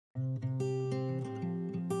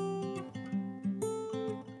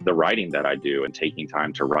the writing that I do and taking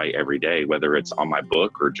time to write every day, whether it's on my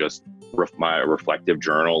book or just my reflective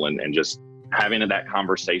journal, and just having that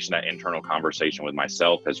conversation, that internal conversation with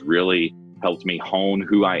myself has really helped me hone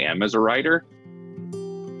who I am as a writer.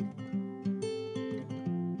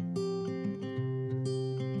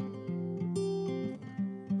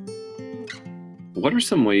 What are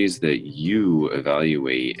some ways that you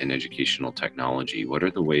evaluate an educational technology? What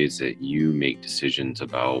are the ways that you make decisions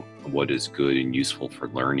about what is good and useful for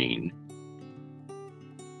learning?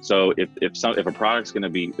 So if a product's going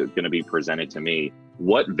to be presented to me,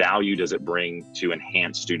 what value does it bring to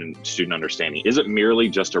enhance student understanding? Is it merely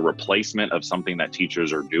just a replacement of something that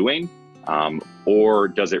teachers are doing? Or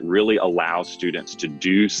does it really allow students to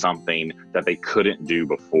do something that they couldn't do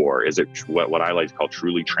before? Is it what I like to call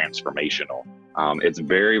truly transformational? It's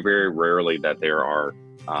very, very rarely that there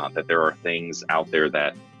are things out there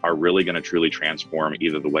that are really going to truly transform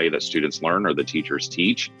either the way that students learn or the teachers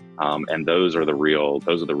teach. And those are the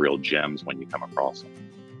real gems when you come across them.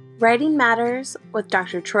 Writing Matters with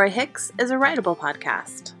Dr. Troy Hicks is a Writable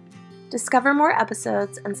podcast. Discover more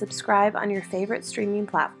episodes and subscribe on your favorite streaming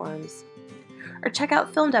platforms, or check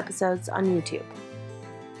out filmed episodes on YouTube.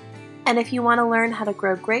 And if you want to learn how to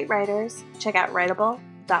grow great writers, check out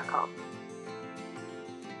Writable.com.